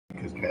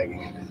just dragging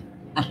it.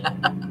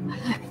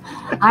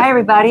 Hi,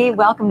 everybody.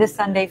 Welcome to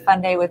Sunday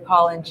Funday with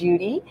Paul and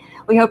Judy.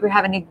 We hope you're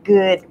having a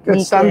good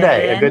weekend.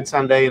 Sunday. A good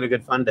Sunday and a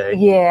good fun day.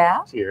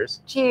 Yeah. Cheers.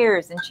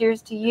 Cheers, and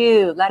cheers to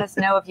you. Let us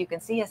know if you can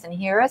see us and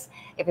hear us,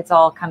 if it's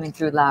all coming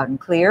through loud and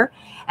clear.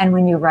 And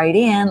when you write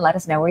in, let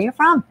us know where you're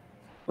from.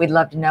 We'd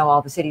love to know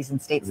all the cities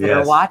and states that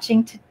are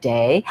watching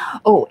today.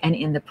 Oh, and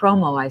in the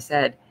promo, I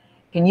said,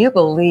 can you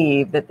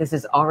believe that this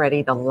is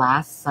already the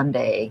last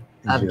Sunday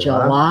of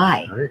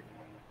July? Right.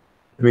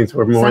 It means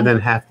we're more than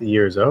half the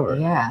year's over.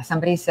 Yeah.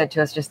 Somebody said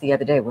to us just the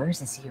other day, where's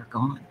this year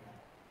gone?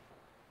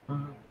 I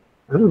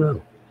don't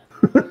know.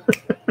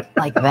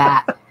 Like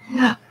that.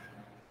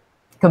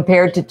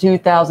 Compared to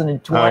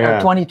 2020 or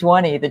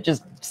 2020 that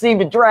just seemed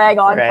to drag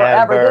on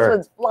forever. This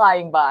one's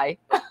flying by.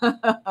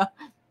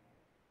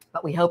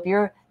 But we hope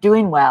you're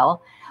doing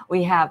well.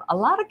 We have a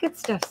lot of good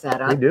stuff set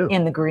up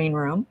in the green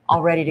room,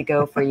 all ready to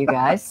go for you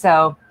guys.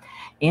 So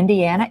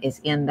Indiana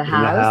is in the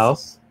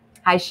house.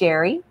 Hi,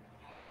 Sherry.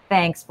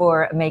 Thanks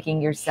for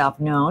making yourself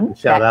known.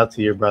 Shout out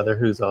to your brother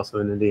who's also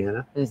in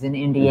Indiana. Who's in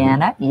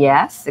Indiana.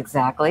 Yes,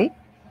 exactly.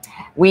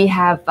 We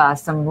have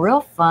some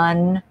real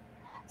fun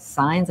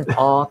signs of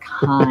all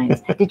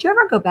kinds. Did you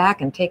ever go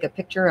back and take a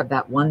picture of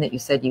that one that you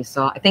said you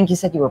saw? I think you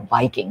said you were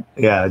biking.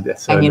 Yeah.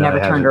 So and you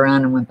never turned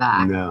around and went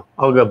back. No.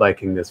 I'll go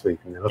biking this week.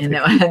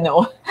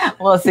 No.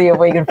 We'll see if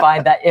we can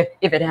find that,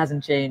 if it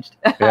hasn't changed.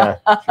 Yeah,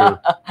 true.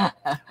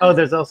 Oh,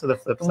 there's also the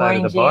flip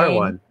side of the bar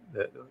one.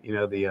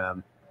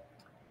 The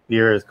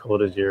beer as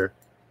cold as your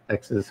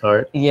ex's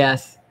heart.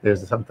 Yes.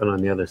 There's something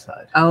on the other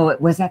side. Oh,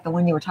 was that the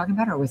one you were talking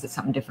about, or was it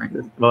something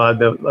different? Well,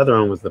 the other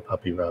one was the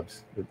puppy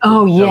rubs.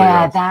 Oh,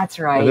 yeah, that's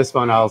right. But this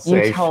one I'll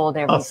save. You told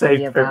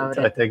everybody about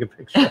it. I take a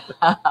picture.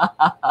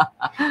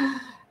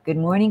 Good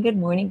morning, good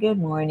morning, good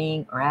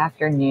morning, or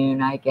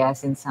afternoon, I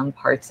guess, in some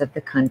parts of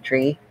the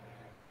country.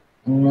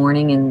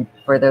 Morning, and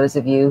for those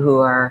of you who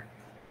are,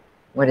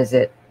 what is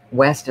it,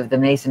 west of the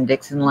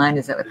Mason-Dixon line,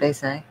 is that what they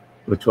say?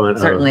 Which one?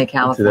 Certainly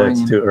California.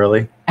 That's too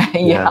early.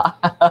 Yeah.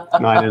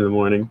 9 in the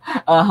morning.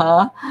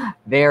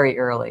 Very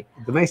early.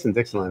 The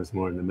Mason-Dixon line is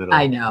more in the middle.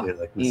 I know.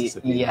 Like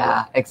Mississippi.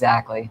 Yeah,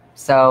 exactly.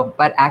 So,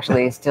 but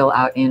actually it's still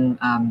out in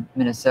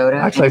Minnesota.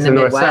 Actually, it's in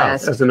the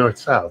north-south. It's the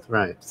north-south,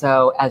 right.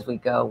 So as we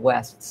go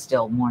west, it's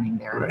still morning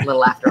there, a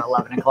little after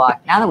 11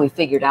 o'clock. Now that we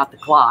figured out the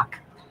clock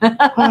and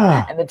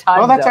the time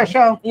Well, that's zone. our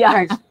show.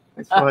 Yeah.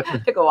 Thanks for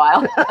watching. Took a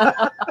while.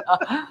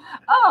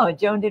 Oh,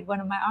 Joan did one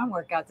of my arm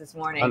workouts this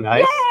morning. Oh,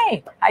 nice.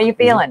 Yay! How you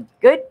feeling?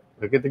 Good?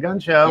 Look at the gun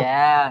show.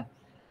 Yeah.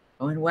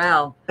 Going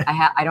well.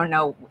 I don't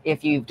know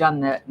if you've done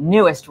the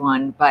newest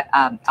one, but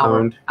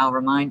I'll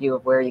remind you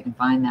of where you can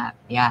find that.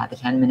 Yeah, the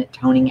 10-minute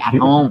toning at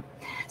home.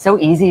 So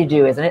easy to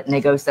do, isn't it? And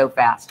they go so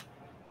fast.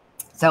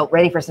 So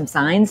ready for some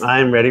signs?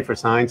 I'm ready for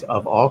signs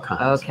of all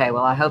kinds. Okay,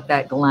 well, I hope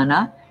that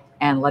Glenna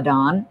and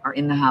LaDon are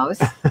in the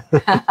house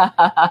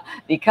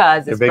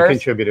because they're big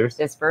contributors.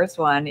 This first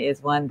one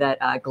is one that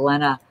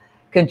Glenna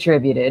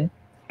contributed.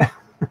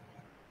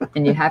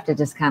 And you have to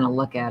just kind of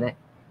look at it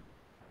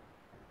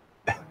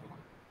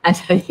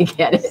until you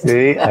get it.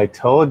 See, I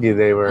told you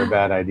they were a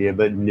bad idea,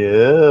 but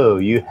no,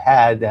 you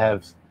had to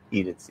have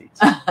heated seats.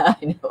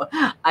 I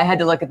know. I had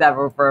to look at that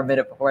for a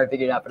minute before I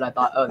figured it out, but I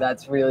thought, oh,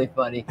 that's really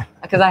funny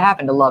because I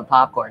happen to love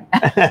popcorn.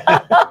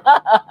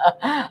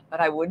 But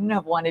I wouldn't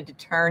have wanted to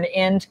turn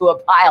into a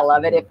pile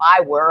of it if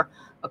I were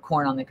a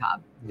corn on the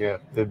cob. Yeah,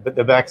 the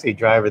backseat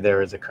driver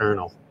there is a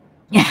colonel.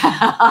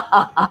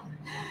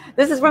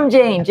 This is from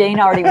Jane.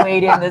 Jane already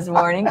weighed in this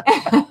morning.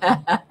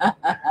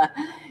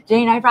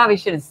 Jane, I probably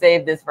should have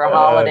saved this for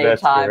holiday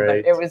time,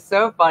 but it was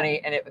so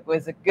funny, and it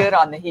was good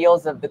on the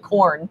heels of the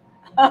corn.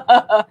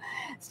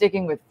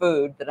 Sticking with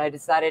food, that I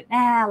decided,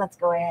 let's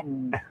go ahead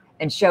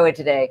and show it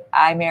today.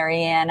 Hi,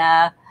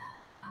 Mariana.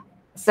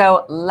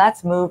 So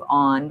let's move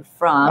on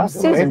from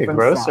Susan the from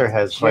grocer South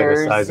has quite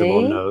a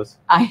sizable nose.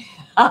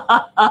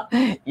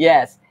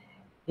 Yes.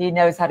 He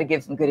knows how to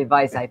give some good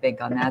advice, I think,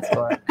 on that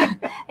score.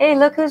 Hey,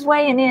 look who's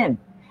weighing in.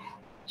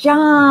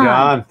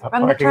 John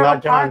from the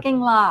Turtle parking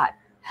lot.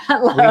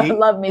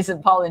 Love me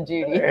some Paul and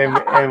Judy.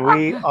 and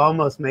we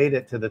almost made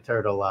it to the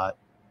Turtle lot.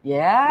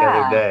 Yeah. The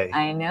other day.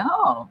 I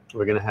know.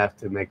 We're going to have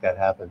to make that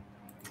happen.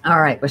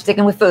 All right. We're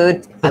sticking with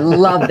food. I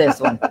love this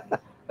one.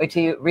 Wait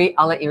till you read.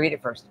 I'll let you read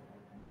it first.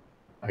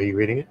 Are you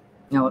reading it?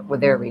 No, well,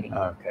 they're reading.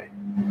 Okay.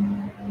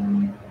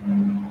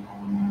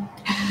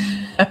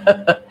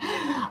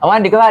 I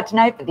wanted to go out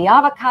tonight, but the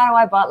avocado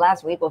I bought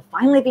last week will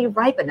finally be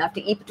ripe enough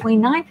to eat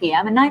between 9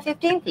 p.m. and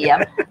 9:15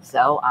 p.m.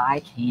 So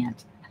I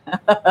can't.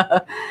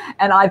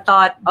 And I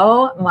thought,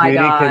 oh my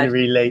God. Judy can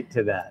relate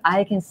to that.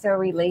 I can so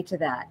relate to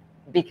that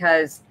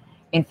because,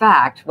 in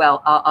fact,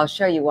 well, I'll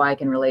show you why I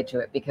can relate to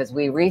it because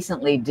we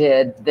recently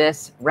did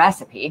this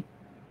recipe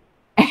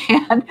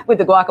and with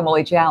the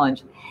guacamole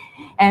challenge.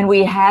 And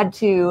we had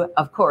to,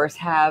 of course,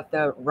 have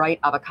the right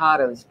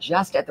avocados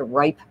just at the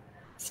ripe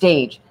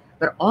stage.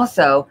 But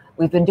also,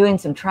 we've been doing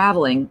some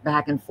traveling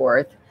back and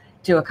forth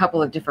to a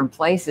couple of different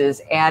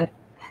places. And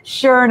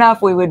sure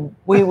enough, we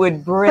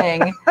would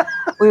bring,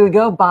 we would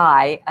go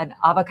buy an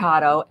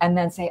avocado and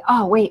then say,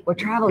 oh, wait, we're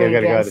traveling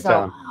again.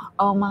 So,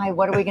 oh my,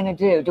 what are we going to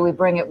do? Do we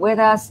bring it with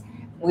us?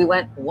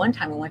 One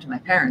time we went to my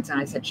parents and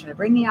I said, should I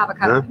bring the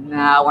avocado? Huh?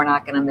 No, we're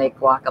not going to make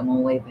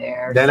guacamole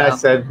there. Then I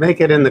said, make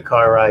it in the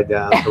car ride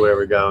down to where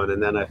we're going.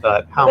 And then I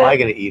thought, how am I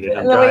going to eat it?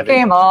 And then we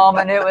came home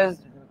and it was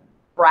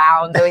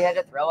brown, so we had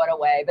to throw it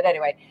away. But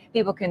anyway,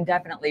 people can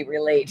definitely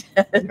relate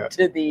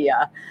to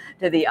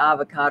the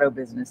avocado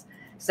business.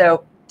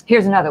 So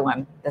here's another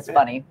one that's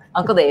funny.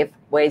 Uncle Dave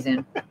weighs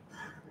in.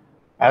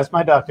 Asked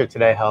my doctor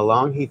today how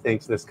long he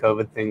thinks this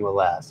COVID thing will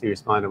last. He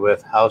responded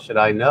with, how should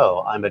I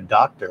know? I'm a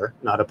doctor,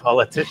 not a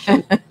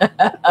politician.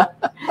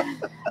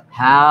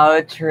 How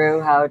true,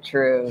 how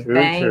true.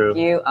 Thank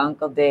you,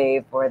 Uncle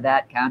Dave, for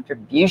that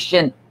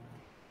contribution.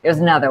 Here's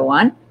another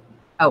one.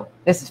 Oh,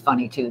 this is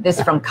funny too. This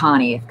is from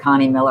Connie, if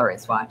Connie Miller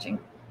is watching.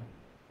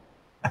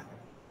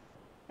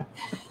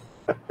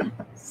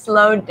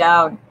 Slow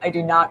down. I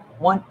do not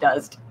want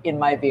dust in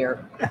my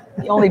beer.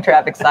 The only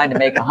traffic sign to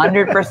make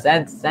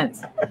 100%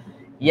 sense.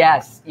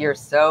 Yes, you're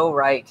so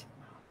right.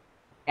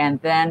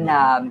 And then,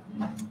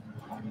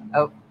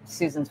 oh,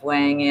 Susan's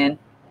weighing in.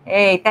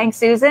 Hey, thanks,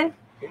 Susan.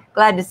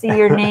 Glad to see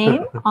your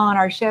name on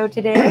our show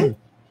today.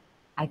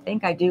 I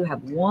think I do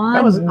have one more.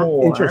 That was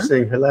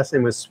interesting. Her last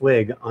name was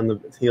Swig on the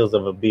heels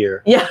of a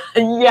beer. Yeah,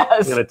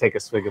 yes. I'm going to take a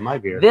swig of my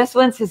beer. This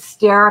one's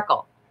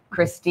hysterical.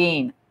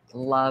 Christine,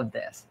 love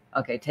this.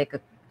 Okay, take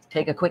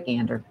a quick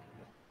gander.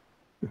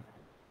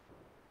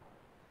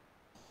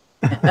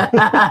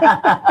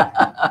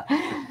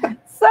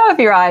 So if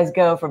your eyes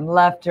go from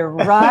left to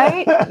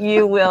right,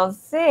 you will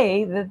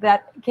see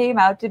that came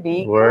out to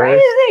be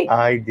crazy.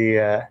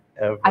 Idea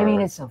ever. I mean,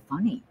 it's so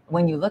funny.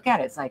 When you look at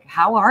it, it's like,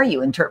 how are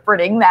you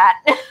interpreting that?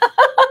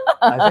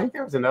 I think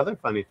there was another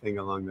funny thing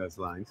along those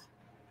lines.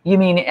 You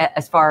mean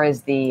as far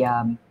as the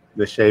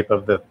shape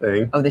of the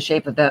thing? Oh, the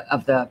shape of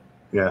the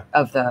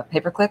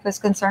paperclip is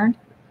concerned?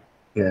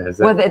 Yeah.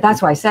 Well,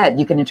 that's why I said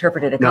you can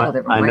interpret it a couple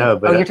different ways. I know,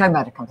 but you're talking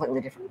about it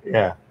completely different.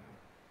 Yeah.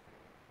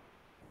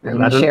 Are you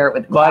going to share it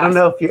with the class? I don't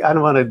know if you. I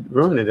don't want to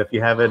ruin it if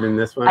you have it in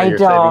this one. Or you're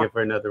saving it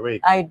for another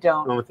week. I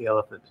don't. The one with the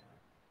elephant.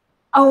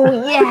 Oh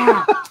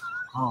yeah.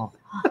 Oh,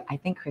 I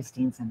think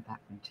Christine sent that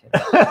one too.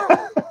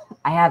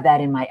 I have that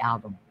in my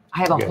album. I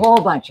have a whole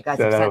bunch. You guys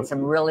have sent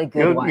some really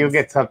good ones. You'll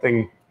get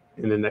something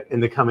in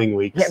the coming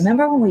weeks. Yeah,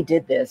 remember when we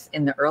did this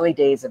in the early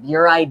days of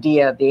your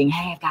idea being,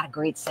 hey, I've got a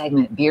great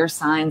segment, beer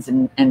signs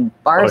and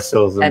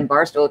barstools and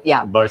barstool.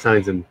 Yeah. Bar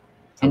signs and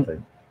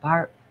something.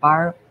 And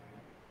bar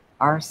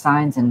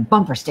signs and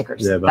bumper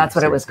stickers. Yeah, that's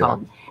what it was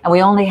called. And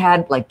we only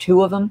had like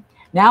 2 of them.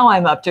 Now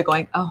I'm up to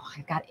going, oh,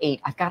 I've got 8.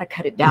 I've got to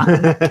cut it down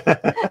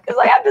because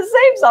I have to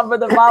save some for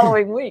the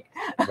following week.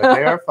 But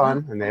they are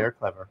fun and they are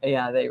clever.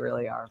 Yeah, they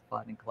really are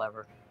fun and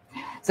clever.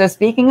 So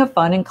speaking of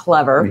fun and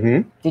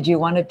clever, did you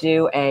want to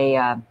do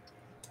a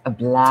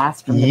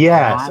blast from the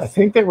past? I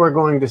think that we're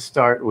going to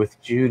start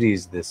with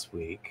Judy's this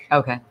week.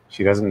 Okay.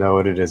 She doesn't know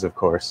what it is, of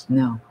course.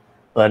 No.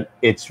 But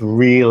it's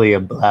really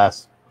a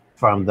blast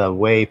from the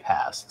way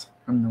past.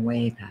 From the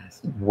way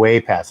past.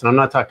 Way past. And I'm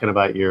not talking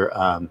about your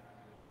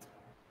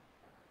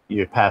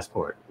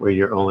passport where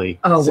you're only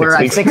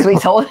we're 6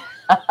 weeks old.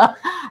 I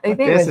think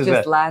it was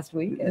just last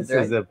weekend.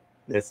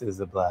 This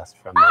is a blast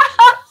from the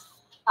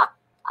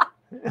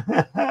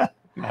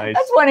Nice.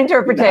 That's one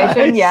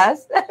interpretation.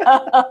 Nice. Yes.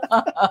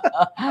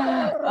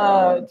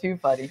 Too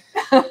funny.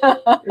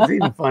 It's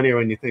even funnier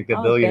when you think the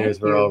billionaires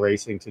were all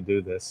racing to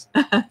do this.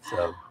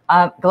 So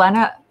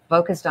Glenna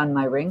focused on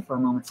my ring for a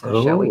moment,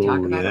 so shall we talk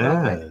about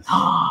it?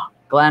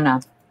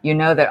 Glenna, you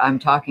know that I'm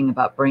talking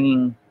about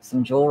bringing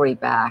some jewelry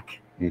back.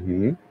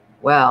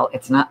 Well,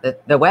 it's not the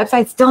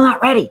website's still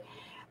not ready,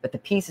 but the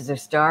pieces are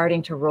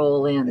starting to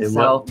roll in. And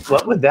so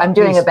what would that I'm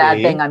doing a bad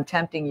thing. I'm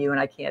tempting you, and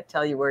I can't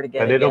tell you where to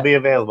get it. But it'll be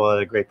available at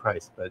a great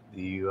price. But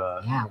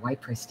yeah,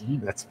 white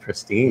pristine. That's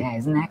pristine. Yeah,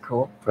 isn't that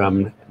cool?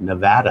 From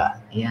Nevada.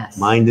 Yes.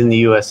 Mined in the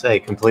USA,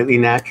 completely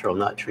natural,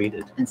 not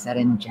treated. And set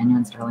in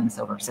genuine sterling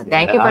silver. So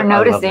thank you for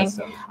noticing.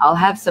 I'll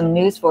have some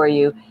news for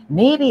you,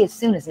 maybe as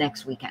soon as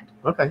next weekend.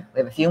 Okay.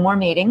 We have a few more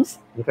meetings.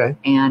 Okay.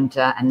 And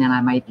then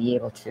I might be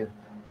able to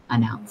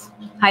announce.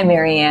 Hi,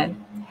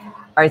 Marianne.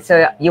 All right,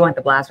 so you want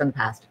the blast from the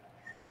past?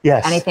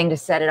 Yes. Anything to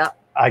set it up?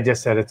 I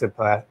just said it's a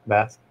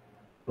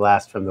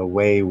blast from the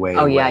way, way,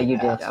 oh, yeah, way you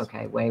past. did.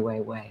 Okay, way, way,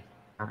 way.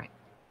 All right.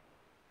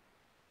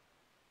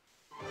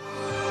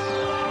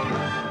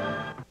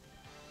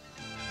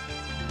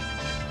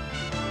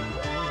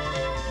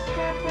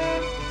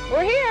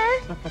 We're here.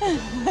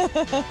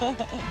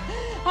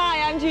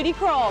 Hi, I'm Judy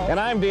Kroll. And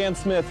I'm Dan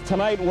Smith.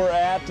 Tonight we're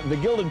at the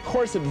Gilded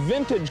Corset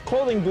Vintage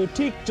Clothing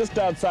Boutique just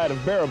outside of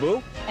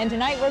Baraboo. And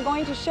tonight we're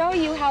going to show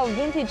you how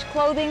vintage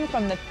clothing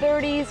from the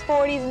 30s,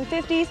 40s, and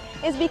 50s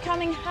is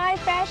becoming high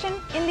fashion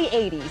in the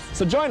 80s.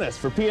 So join us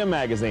for PM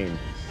Magazine.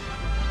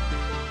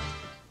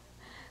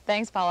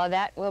 Thanks, Paula.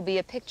 That will be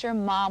a picture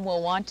Mom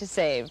will want to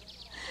save.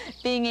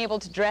 Being able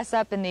to dress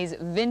up in these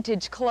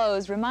vintage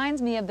clothes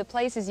reminds me of the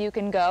places you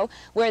can go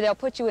where they'll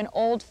put you in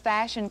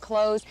old-fashioned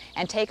clothes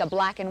and take a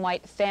black and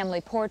white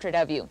family portrait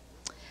of you.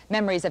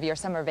 memories of your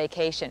summer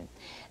vacation.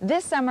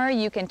 This summer,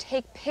 you can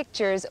take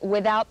pictures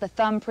without the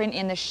thumbprint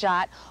in the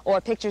shot or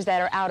pictures that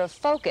are out of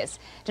focus.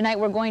 Tonight,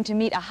 we're going to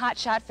meet a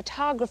hotshot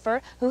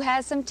photographer who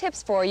has some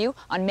tips for you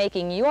on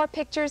making your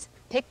pictures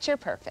picture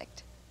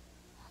perfect.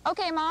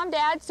 Okay, Mom,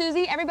 Dad,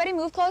 Susie, everybody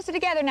move closer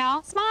together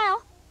now.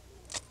 Smile.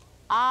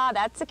 Ah,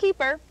 that's a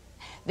keeper.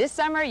 This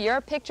summer,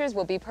 your pictures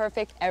will be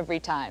perfect every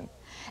time.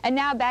 And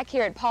now back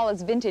here at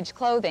Paula's Vintage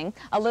Clothing,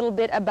 a little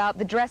bit about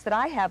the dress that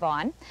I have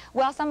on.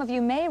 Well, some of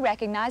you may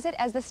recognize it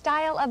as the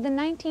style of the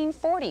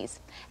 1940s.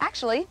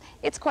 Actually,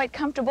 it's quite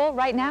comfortable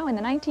right now in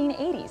the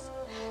 1980s.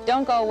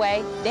 Don't go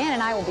away. Dan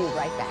and I will be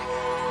right back.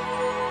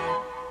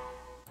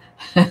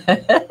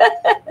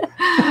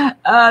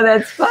 Oh,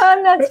 that's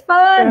fun. That's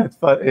fun. Yeah, it's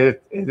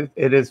fun.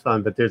 It is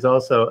fun, but there's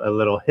also a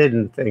little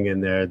hidden thing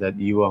in there that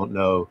you won't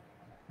know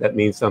that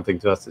means something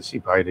to us that she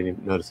probably didn't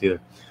even notice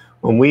either.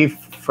 When we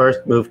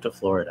first moved to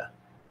Florida,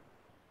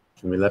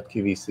 and we left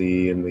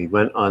QVC and we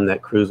went on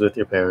that cruise with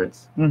your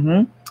parents,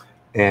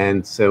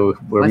 and so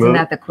wasn't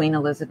that the Queen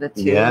Elizabeth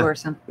II or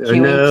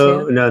something?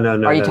 No.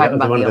 Are you talking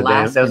about the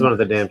Alaskan? That was one of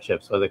the damn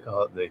ships. What do they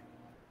call it?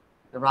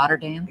 The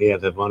Rotterdam? Yeah,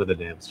 one of the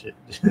damn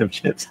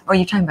ships. Oh,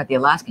 you're talking about the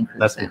Alaskan cruise?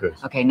 Alaskan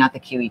cruise. Okay, not the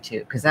QE2,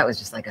 because that was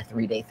just like a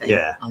 3-day thing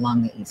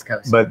along the East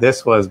Coast. But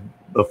this was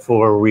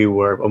before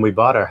when we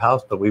bought our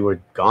house, but we were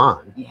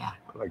gone. Yeah.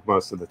 Like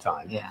most of the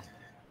time. Yeah.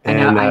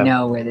 I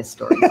know where this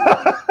story is.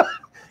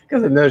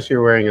 Because I noticed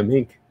you're wearing a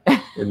mink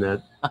in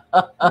that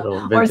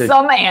little vintage. Or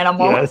some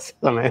animal. Yes,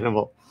 some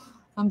animal.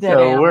 Some dead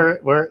animal.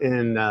 We're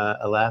in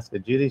Alaska.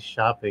 Judy's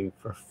shopping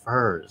for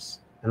furs.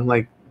 And I'm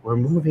like, we're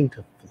moving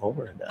to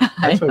Florida.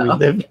 That's where we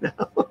live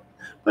now.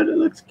 But it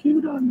looks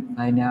cute on me.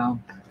 I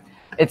know.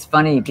 It's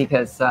funny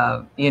because,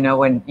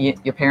 when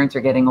your parents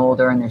are getting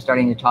older and they're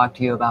starting to talk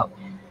to you about,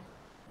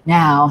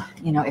 now,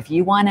 if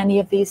you want any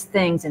of these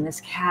things in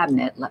this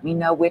cabinet, let me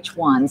know which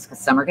ones, because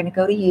some are going to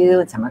go to you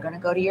and some are going to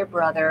go to your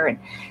brother, and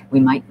we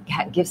might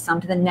give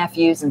some to the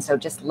nephews. And so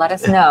just let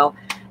us know.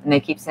 And they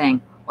keep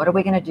saying, what are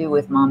we going to do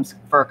with Mom's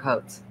fur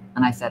coats?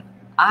 And I said,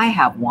 I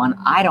have one.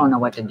 I don't know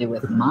what to do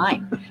with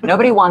mine.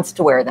 Nobody wants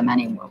to wear them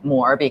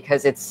anymore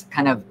because it's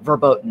kind of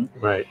verboten.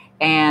 Right.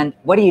 And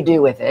what do you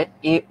do with it?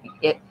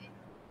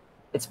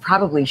 It's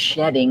probably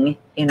shedding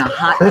in a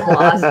hot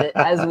closet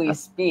as we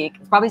speak.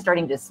 It's probably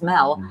starting to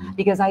smell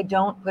because I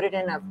don't put it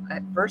in a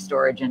fur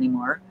storage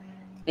anymore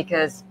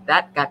because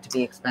that got to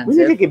be expensive.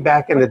 We need to get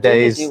back in the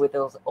days do with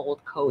those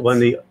old coats when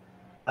the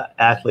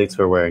athletes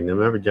were wearing them.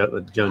 Remember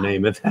Joe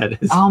Namath had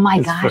his. Oh my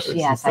gosh,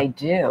 yes, I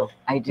do.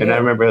 And I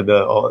remember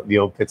the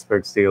old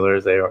Pittsburgh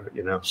Steelers. They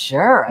are,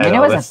 Sure. I mean, it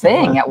was a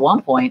thing at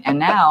one point, and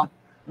now,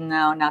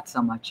 no, not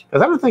so much.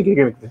 Because I don't think you're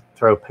going to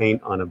throw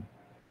paint on a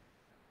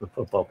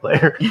football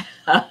player.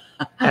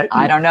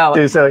 I don't know.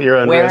 Do so at your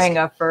own Wearing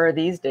risk. a fur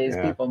these days,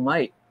 people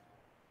might.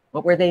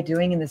 What were they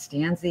doing in the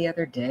stands the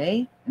other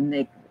day?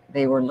 And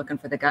they were looking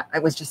for the guy. I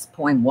was just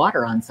pouring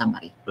water on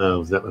somebody.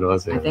 Oh, is that what it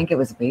was? I think it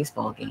was a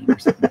baseball game or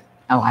something.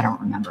 Oh, I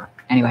don't remember.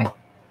 Anyway.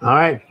 All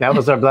right. That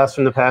was our blast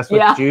from the past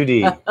with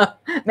Judy.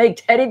 Make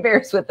teddy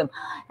bears with them.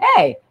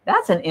 Hey,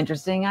 that's an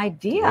interesting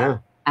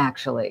idea,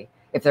 actually.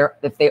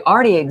 If they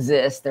already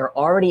exist, they're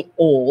already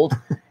old,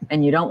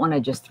 and you don't want to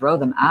just throw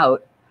them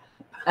out.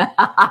 Yeah,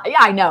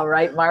 I know,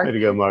 right, Mark? Way to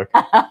go, Mark.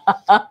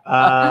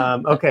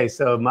 Okay,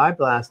 so my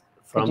blast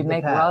from Could you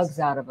make rugs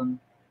out of them?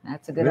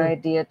 That's a good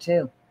idea,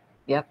 too.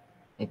 Yep,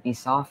 they'd be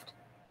soft.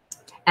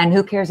 And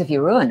who cares if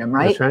you ruined them,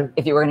 right? That's right.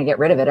 If you were going to get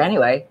rid of it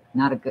anyway,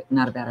 not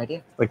a bad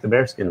idea. Like the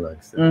bearskin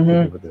rugs.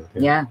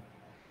 Yeah.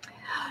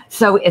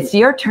 So it's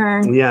your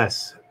turn.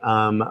 Yes.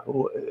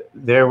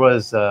 There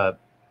was,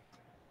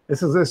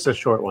 this is a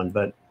short one,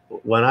 but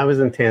when I was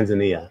in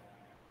Tanzania,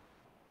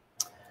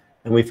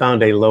 and we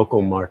found a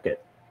local market.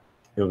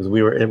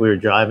 We were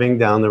driving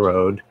down the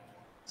road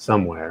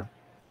somewhere,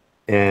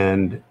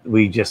 and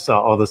we just saw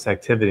all this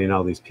activity and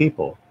all these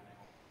people.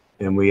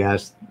 And we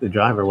asked the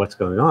driver, what's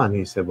going on?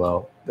 He said,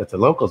 well, that's a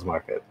locals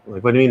market. I'm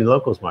like, what do you mean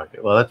locals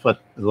market? Well, that's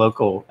what the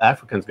local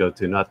Africans go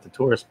to, not the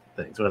tourist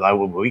things. We're like,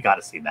 well, we got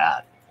to see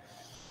that.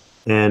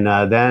 And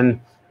then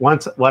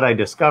what I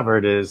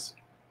discovered is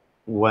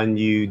when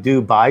you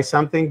do buy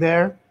something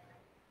there,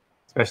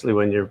 especially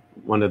when you're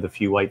one of the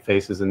few white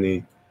faces in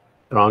the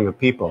throng of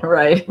people,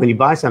 right? When you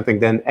buy something,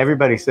 then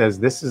everybody says,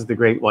 this is the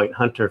great white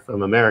hunter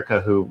from America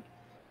who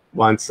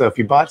once, so if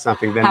you bought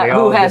something, then they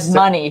who has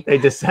money? They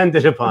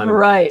descended upon him.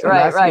 Right, so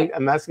right.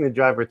 I'm asking the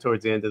driver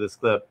towards the end of this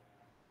clip,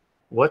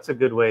 what's a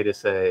good way to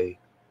say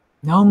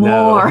no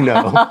more?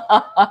 No.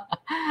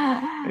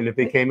 And it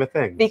became a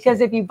thing. Because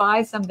if you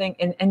buy something,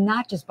 and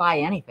not just buy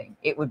anything,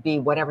 it would be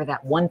whatever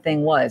that one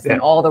thing was, and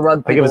all the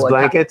rug people. Like it was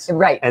blankets,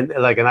 right? And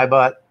I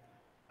bought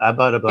a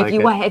blanket.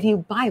 If you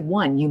buy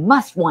one, you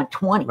must want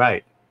 20.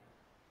 Right.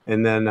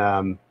 And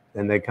then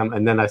they come,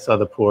 and then I saw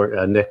the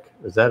poor Nick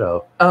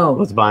Rossetto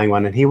was buying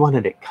one, and he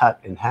wanted it cut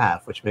in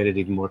half, which made it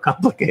even more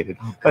complicated.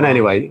 But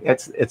anyway,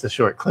 it's a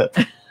short clip.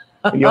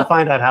 You'll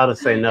find out how to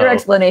say no. Your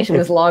explanation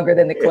was longer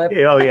than the clip.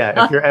 Oh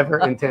yeah, if you're ever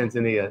in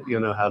Tanzania,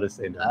 you'll know how to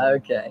say no.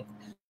 Okay.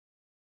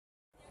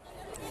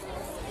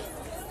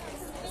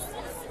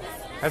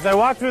 As I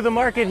walk through the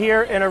market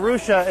here in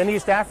Arusha in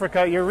East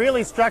Africa, you're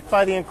really struck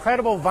by the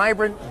incredible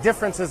vibrant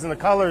differences in the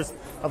colors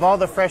of all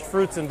the fresh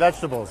fruits and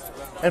vegetables.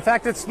 In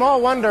fact, it's small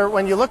wonder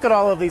when you look at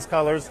all of these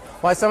colors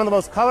why some of the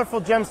most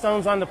colorful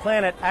gemstones on the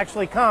planet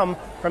actually come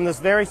from this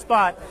very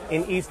spot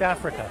in East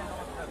Africa.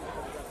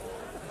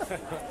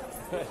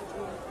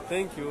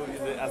 Thank you,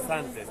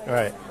 Asante. All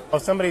right. Well,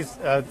 if somebody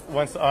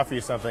wants to offer you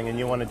something and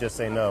you want to just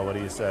say no, what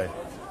do you say?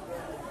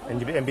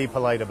 And be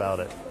polite about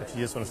it. If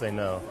you just want to say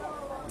no.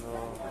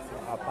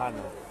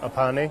 Hapana.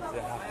 Apane?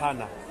 Yeah,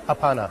 hapana.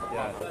 Hapana.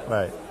 Yeah.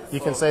 Right. You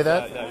can say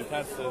that? Yeah, you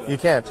can't say that. You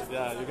can't?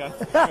 Yeah, you can't.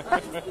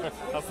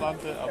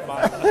 Asante,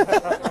 hapana.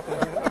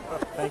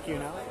 Thank you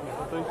now.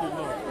 Thank you,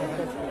 no.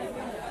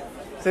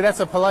 See, that's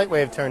a polite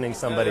way of turning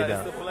somebody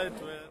down. It's a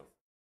polite way.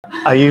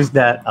 I used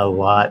that a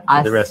lot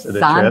for the rest of the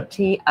trip.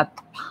 Asante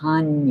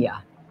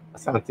apanya.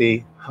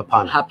 Asante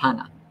hapana.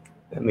 Hapana.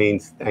 That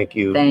means thank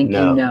you, Thank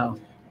no. you, no.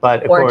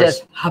 But of Or course,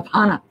 just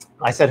hapana.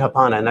 I said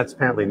hapana, and that's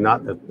apparently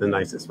not the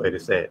nicest way to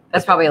say it.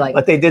 That's probably like,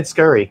 But they did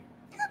scurry.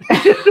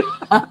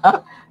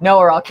 no,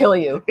 or I'll kill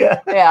you.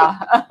 Yeah. Yeah.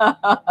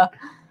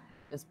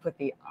 Just put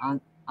the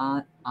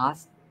not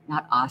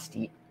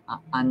osti,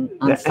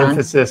 The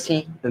emphasis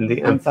and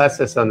the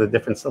emphasis on the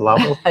different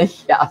syllable.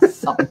 yeah,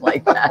 something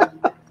like that.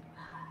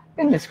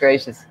 Goodness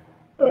gracious.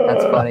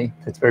 That's funny.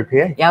 Pittsburgh,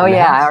 PA. Yeah, oh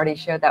yeah, I already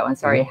showed that one.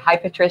 Sorry. Hi,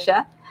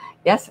 Patricia.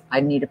 Yes, I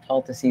need a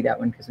Paul to see that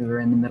one because we were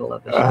in the middle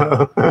of the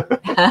show.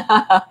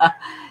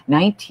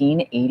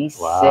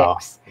 1986. Wow.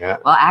 Yeah.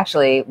 Well,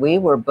 actually, we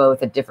were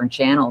both at different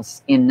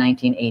channels in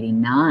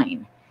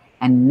 1989.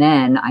 And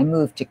then I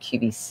moved to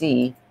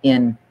QVC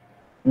in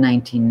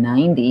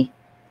 1990.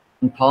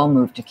 And Paul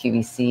moved to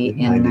QVC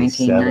in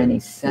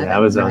 1997. Yeah, I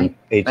was on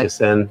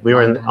HSN. We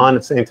were on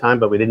at the same time,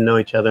 but we didn't know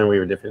each other and we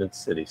were different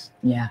cities.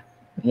 Yeah.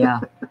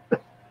 Yeah.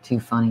 Too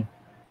funny.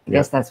 I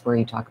guess that's where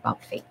you talk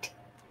about fate.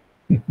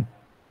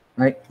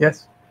 Right?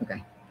 Yes.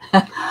 Okay.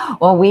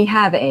 Well, we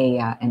have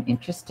an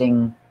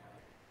interesting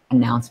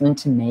announcement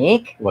to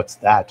make. What's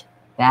that?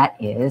 That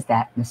is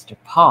that Mr.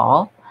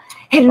 Paul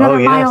hit another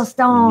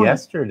milestone.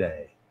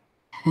 Yesterday.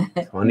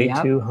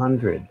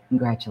 2,200. Yep.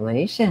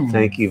 Congratulations.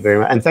 Thank you very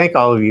much. And thank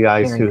all of you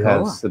guys who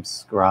have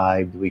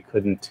subscribed. We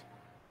couldn't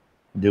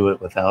do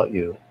it without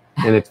you.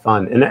 And it's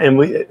fun. And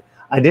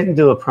I didn't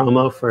do a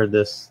promo for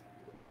this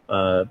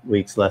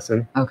week's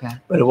lesson. Okay.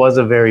 But it was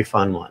a very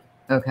fun one.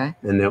 Okay.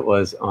 And it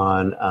was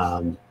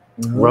on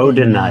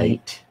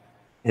rhodonite.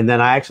 And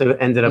then I actually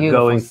ended up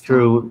going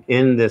through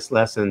in this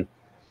lesson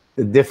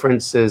the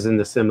differences and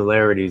the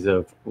similarities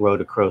of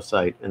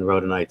rhodochrosite and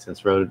rhodonite,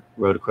 since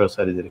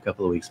rhodochrosite I did a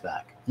couple of weeks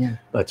back. Yeah.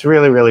 But it's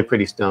really, really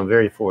pretty stone,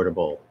 very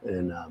affordable.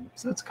 And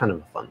so it's kind of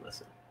a fun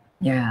lesson.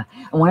 Yeah.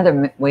 And one of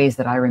the ways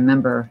that I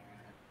remembering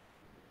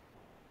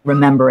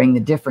the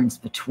difference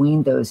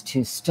between those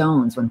two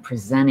stones when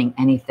presenting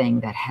anything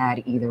that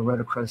had either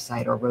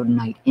rhodochrosite or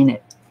rhodonite in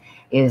it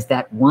is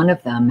that one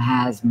of them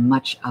has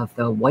much of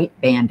the white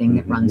banding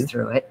that runs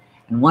through it,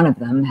 and one of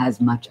them has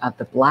much of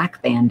the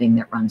black banding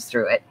that runs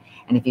through it.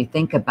 And if you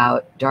think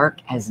about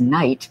dark as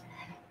night,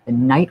 the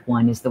night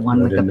one is the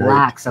one with the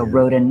black. So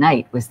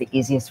rhodonite was the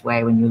easiest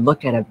way when you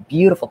looked at a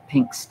beautiful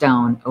pink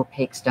stone,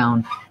 opaque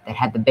stone that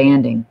had the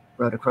banding,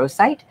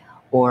 rhodochrosite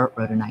or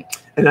rhodonite.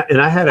 And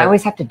I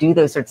always have to do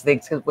those sorts of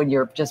things because when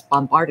you're just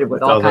bombarded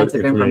with all kinds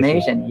of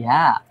information.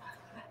 Yeah.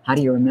 How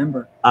do you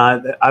remember?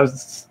 I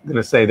was going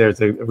to say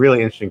there's a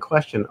really interesting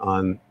question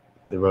on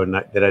the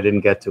rhodonite that I didn't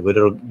get to, but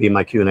it'll be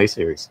my Q&A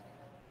series.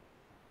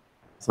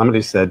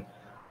 Somebody said,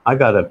 I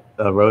got a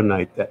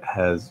rhodonite that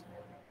has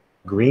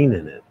green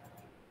in it.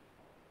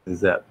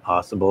 Is that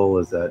possible?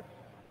 Is that,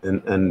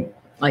 and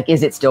like,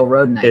 is it still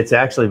rhodonite? It's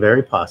actually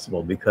very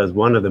possible because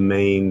one of the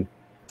main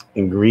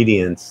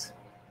ingredients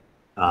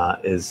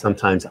is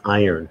sometimes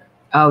iron.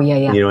 Oh, yeah,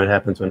 yeah. You know what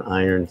happens when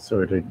iron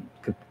sort of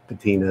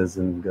patinas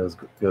and goes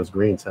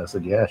green. So I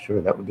said, yeah, sure,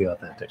 that would be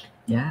authentic.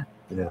 Yeah.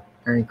 Yeah.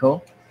 Very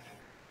cool.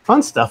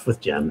 Fun stuff with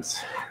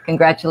gems.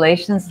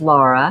 Congratulations,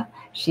 Laura.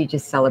 She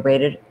just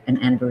celebrated an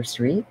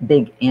anniversary,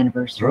 big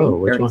anniversary,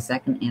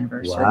 32nd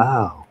anniversary.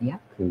 Wow. Yeah.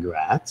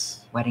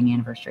 Congrats. Wedding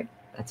anniversary.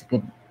 That's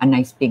a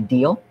nice big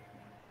deal.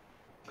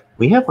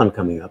 We have one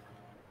coming up.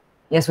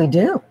 Yes, we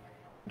do.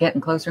 Getting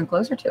closer and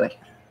closer to it.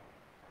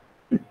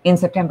 In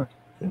September.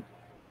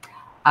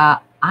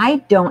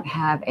 I don't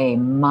have a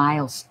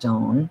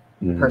milestone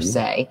per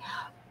se,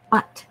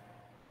 but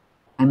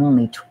I'm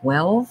only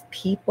 12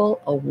 people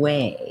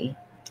away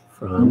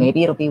from,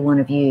 maybe it'll be one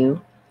of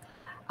you,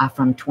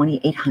 from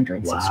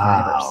 2,800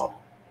 subscribers.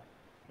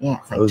 Yeah,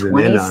 it's like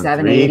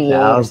 2,780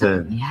 or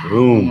something.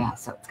 Yeah,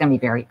 so it's going to be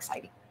very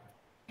exciting.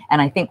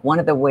 And I think one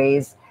of the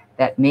ways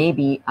that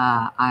maybe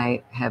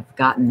I have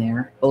gotten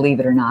there, believe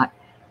it or not,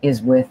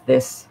 is with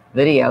this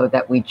video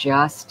that we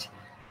just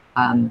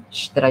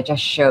that I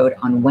just showed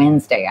on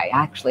Wednesday. I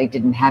actually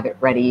didn't have it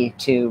ready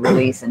to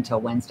release until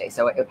Wednesday.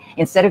 So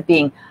instead of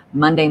being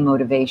Monday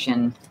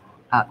Motivation,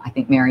 I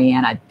think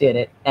Mariana did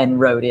it and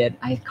wrote it.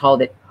 I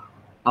called it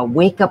a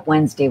Wake Up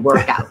Wednesday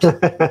workout,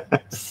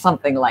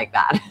 something like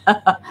that.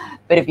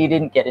 But if you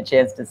didn't get a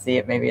chance to see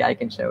it, maybe I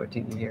can show it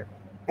to you here.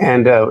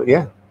 And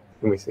yeah,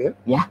 can we see it?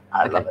 Yeah.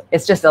 I love it.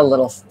 It's just a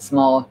little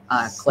small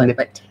clip, Snippet.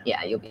 but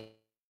yeah, you'll be.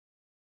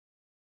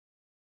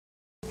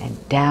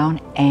 And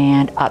down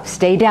and up.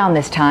 Stay down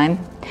this time.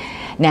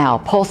 Now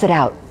pulse it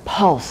out.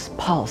 Pulse,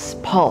 pulse,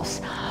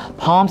 pulse.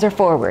 Palms are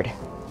forward.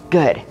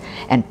 Good.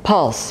 And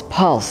pulse,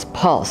 pulse,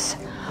 pulse.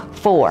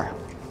 4,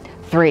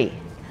 3,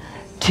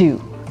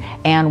 2,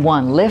 and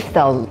 1. Lift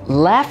the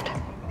left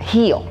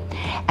heel.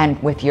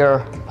 And with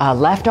your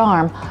left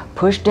arm,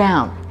 push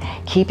down.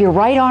 Keep your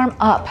right arm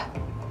up.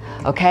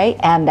 Okay?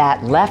 And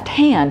that left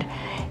hand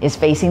is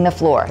facing the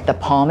floor. The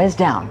palm is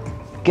down.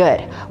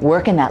 Good.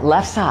 Work in that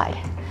left side.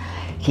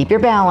 Keep your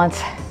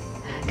balance.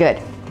 Good.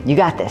 You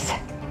got this.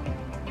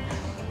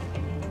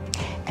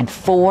 And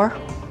 4,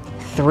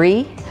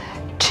 3,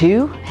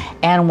 2,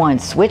 and 1.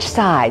 Switch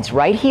sides.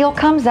 Right heel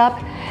comes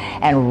up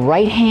and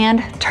right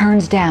hand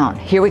turns down.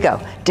 Here we go.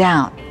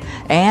 Down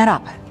and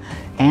up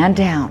and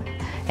down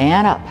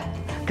and up.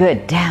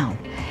 Good. Down.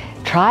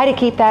 Try to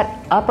keep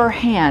that upper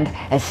hand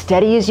as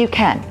steady as you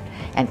can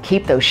and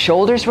keep those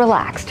shoulders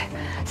relaxed.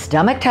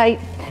 Stomach tight.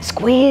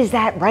 Squeeze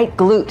that right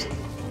glute.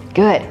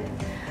 Good.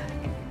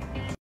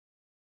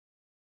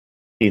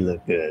 You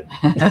look good.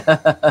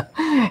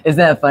 Isn't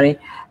that funny?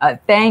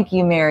 Thank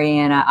you,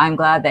 Mariana. I'm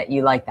glad that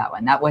you liked that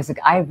one.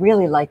 I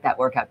really liked that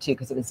workout too,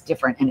 because it was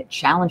different and it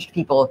challenged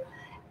people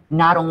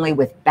not only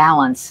with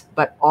balance,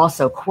 but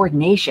also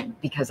coordination,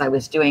 because I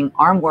was doing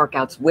arm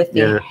workouts with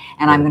you.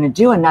 And I'm going to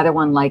do another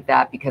one like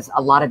that because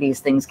a lot of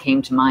these things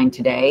came to mind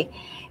today.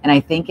 And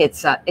I think it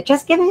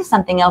just gives you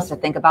something else to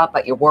think about,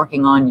 but you're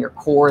working on your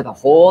core the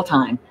whole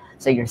time.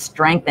 So you're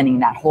strengthening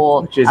that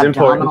whole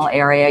abdominal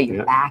area,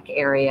 your back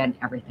area, and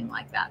everything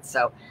like that.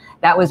 So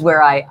that was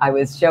where I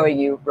was showing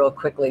you real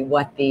quickly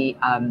what the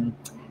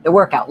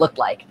workout looked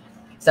like.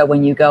 So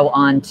when you go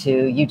on to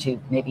YouTube,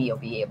 maybe you'll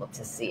be able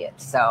to see it.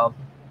 So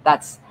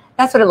that's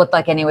what it looked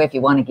like anyway, if you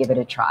want to give it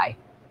a try.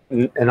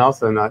 And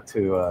also, not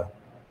to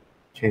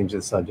change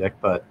the subject,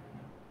 but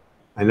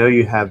I know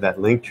you have that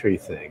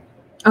Linktree thing.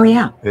 Oh,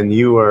 yeah. And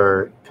you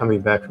were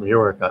coming back from your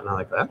workout, and I'm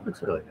like, that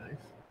looks really nice.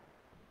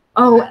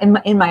 Oh,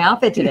 in my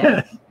outfit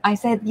today, I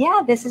said,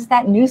 yeah, this is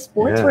that new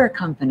sportswear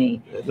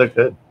company. It looked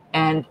good.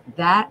 And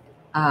that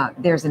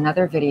there's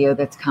another video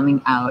that's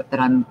coming out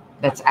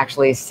that's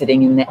actually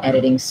sitting in the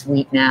editing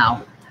suite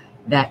now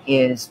that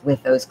is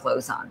with those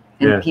clothes on.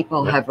 And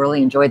people have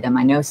really enjoyed them.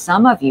 I know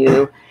some of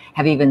you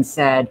have even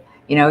said,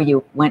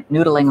 you went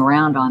noodling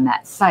around on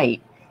that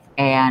site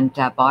and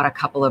bought a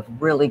couple of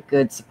really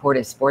good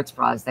supportive sports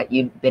bras that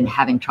you've been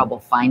having trouble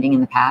finding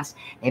in the past.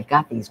 They've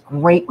got these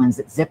great ones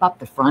that zip up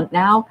the front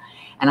now.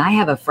 And I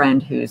have a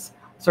friend who's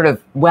sort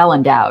of well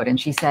endowed, and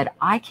she said,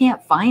 I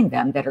can't find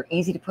them that are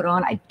easy to put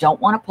on. I don't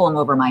want to pull them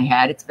over my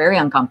head. It's very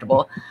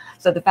uncomfortable.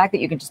 So the fact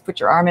that you can just put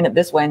your arm in it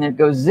this way and then it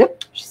goes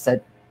zip, she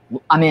said,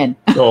 I'm in.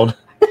 Sold.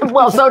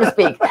 Well, so to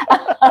speak.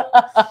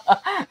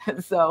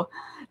 So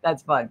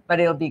that's fun, but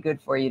it'll be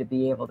good for you to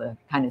be able to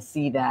kind of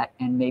see that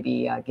and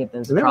maybe give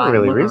those a try. They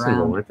were really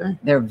reasonable, weren't they?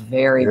 They're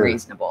very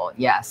reasonable,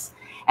 yes.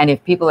 And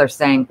if people are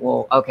saying,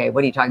 well, okay,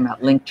 what are you talking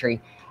about,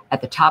 Linktree?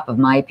 At the top of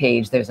my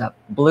page, there's a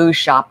blue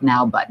Shop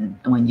Now button.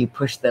 And when you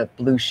push the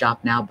blue Shop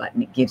Now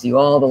button, it gives you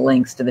all the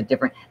links to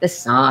the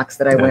socks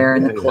that I wear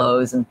and the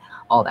clothes and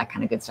all that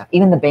kind of good stuff.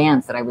 Even the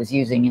bands that I was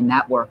using in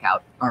that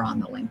workout are on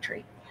the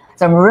Linktree.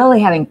 So I'm really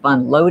having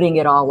fun loading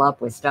it all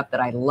up with stuff that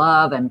I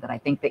love and that I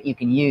think that you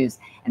can use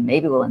and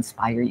maybe will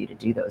inspire you to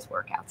do those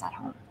workouts at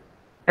home.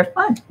 They're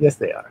fun. Yes,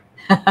 they are.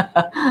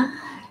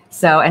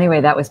 So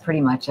anyway, that was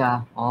pretty much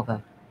all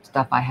the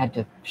stuff I had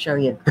to show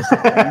you this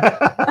morning.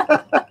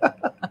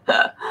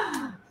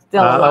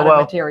 Still a lot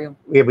of material.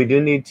 Yeah, we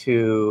do need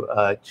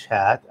to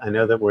chat. I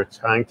know that we're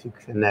trying to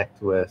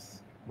connect with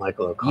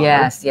Michael O'Connor.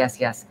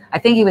 Yes. I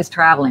think he was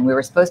traveling. We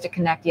were supposed to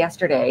connect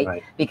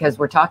yesterday because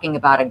we're talking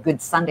about a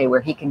Good Sunday where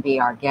he can be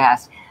our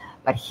guest.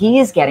 But he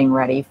is getting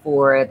ready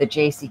for the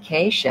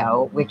JCK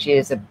show, which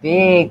is a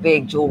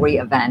big jewelry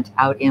event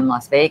out in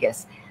Las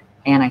Vegas.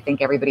 And I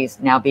think everybody's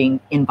now being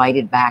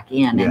invited back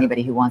in.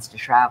 Anybody who wants to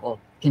travel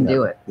can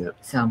do it.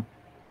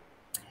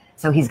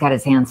 So he's got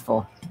his hands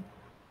full.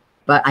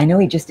 But I know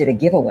he just did a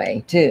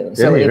giveaway too.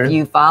 So if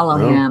you follow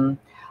him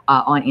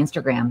on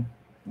Instagram,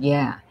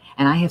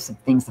 and I have some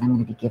things that I'm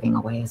going to be giving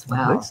away as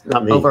well. Nice.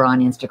 Not me. Over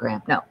on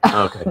Instagram. No,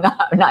 okay.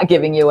 not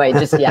giving you away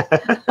just yet.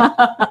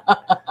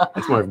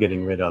 That's more of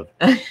getting rid of.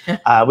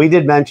 We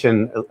did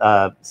mention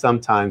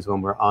sometimes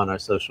when we're on our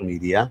social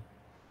media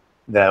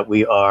that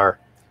we are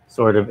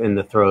sort of in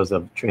the throes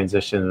of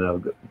transition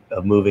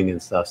of moving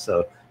and stuff.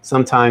 So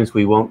sometimes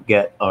we won't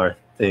get our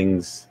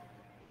things,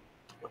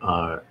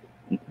 our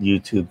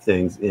YouTube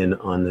things in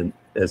on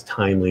as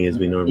timely as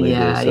we normally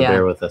do. So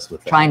bear with us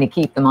with that. Trying to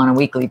keep them on a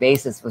weekly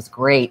basis was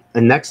great.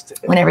 And next,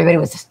 when everybody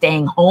was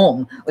staying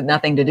home with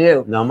nothing to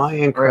do. Now, am I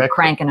incorrect? We're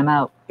cranking them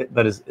out.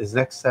 But is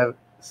next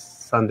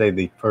Sunday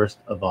the 1st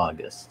of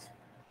August?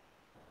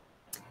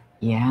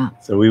 Yeah.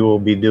 So we will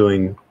be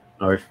doing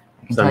our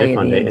Sunday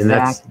Fun Day. And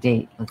that's exact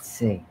date. Let's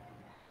see.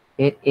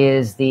 It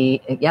is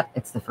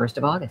it's the 1st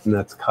of August. And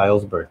that's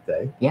Kyle's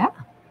birthday. Yeah.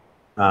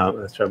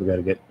 That's right. We got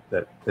to get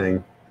that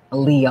thing. A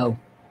Leo.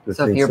 The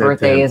So if thing your sent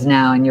birthday him. is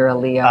now and you're a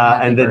Leo,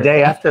 happy And the birthday.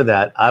 day after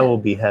that, I will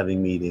be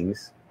having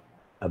meetings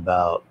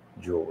about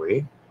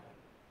jewelry.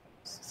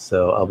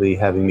 So I'll be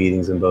having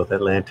meetings in both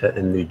Atlanta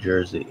and New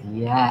Jersey.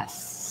 Yes.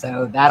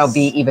 So that'll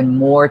be even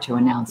more to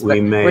announce. But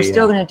we're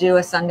still going to do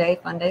a Sunday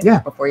fun day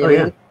before you leave?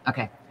 Yeah.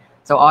 Okay.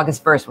 So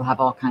August 1st, we'll have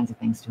all kinds of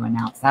things to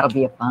announce. That'll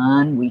be a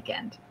fun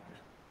weekend.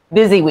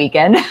 Busy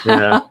weekend.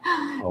 Yeah,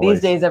 These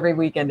days, every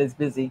weekend is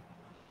busy.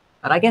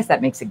 But I guess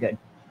that makes it good.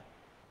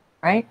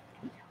 Right?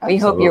 We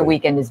hope your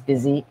weekend is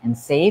busy and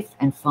safe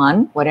and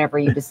fun, whatever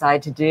you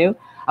decide to do.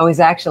 I was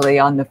actually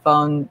on the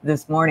phone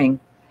this morning,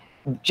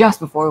 just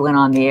before we went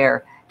on the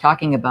air,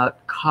 talking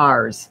about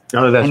cars.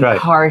 Oh, that's and right.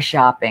 Car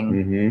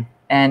shopping.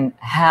 And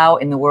how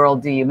in the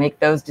world do you make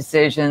those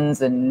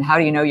decisions? And how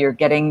do you know you're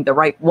getting the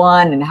right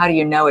one? And how do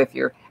you know if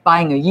you're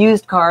buying a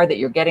used car that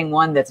you're getting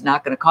one that's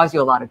not going to cause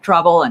you a lot of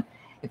trouble? And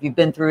if you've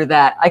been through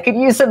that, I could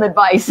use some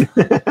advice.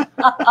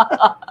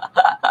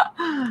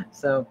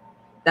 So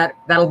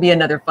that'll be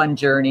another fun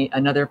journey,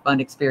 another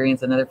fun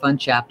experience, another fun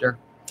chapter.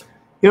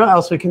 You know what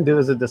else we can do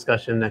as a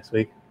discussion next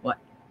week? What?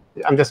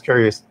 I'm just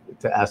curious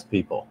to ask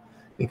people,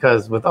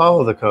 because with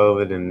all of the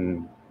COVID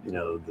and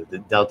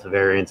the Delta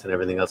variants and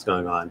everything else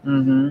going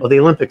on, well, the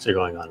Olympics are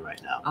going on right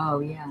now. Oh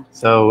yeah.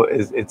 So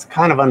it's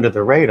kind of under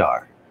the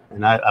radar,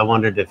 and I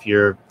wondered if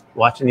you're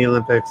watching the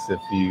Olympics, if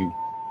you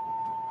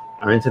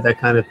are into that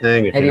kind of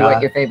thing. Maybe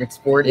what your favorite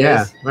sport is.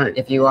 Yeah, right.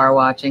 If you are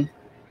watching,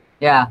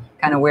 yeah,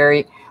 kind of where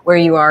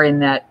you are in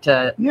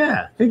that.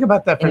 Yeah, think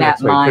about that for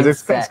next week,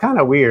 because it's kind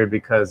of weird,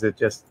 because it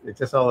just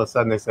all of a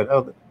sudden they said,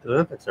 oh, the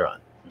Olympics are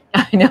on.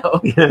 I know.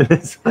 Yeah,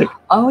 it's like,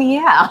 oh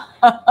yeah.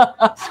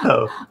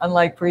 So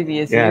unlike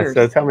previous years.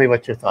 So tell me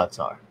what your thoughts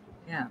are.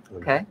 Yeah.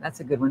 Okay, that's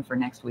a good one for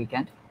next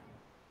weekend.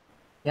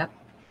 Yep.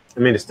 I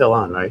mean, it's still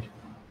on, right?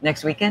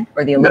 Next weekend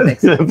or the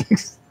Olympics? The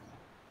Olympics.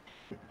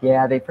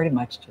 Yeah, they pretty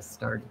much just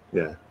started.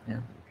 Yeah.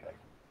 Yeah. Okay.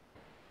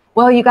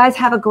 Well, you guys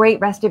have a great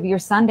rest of your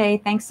Sunday.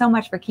 Thanks so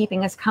much for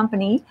keeping us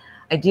company.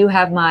 I do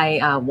have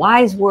my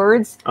wise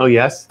words. Oh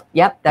yes.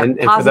 Yep. That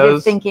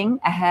positive thinking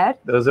ahead.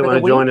 Those that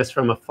want to join us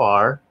from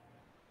afar.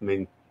 I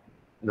mean,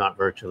 not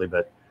virtually,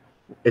 but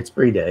it's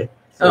Brie Day.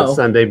 So it's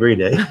Sunday Brie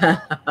Day.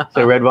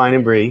 So red wine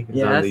and Brie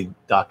is on the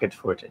docket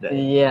for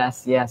today.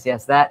 Yes.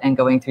 That and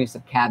going through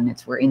some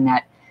cabinets. We're in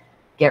that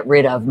get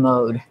rid of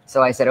mode.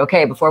 So I said,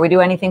 okay, before we do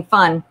anything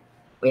fun,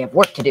 we have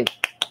work to do.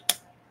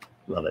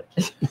 Love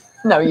it.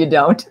 No, you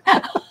don't.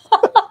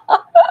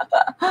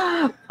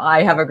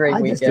 I have a great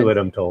weekend. I just do what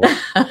I'm told.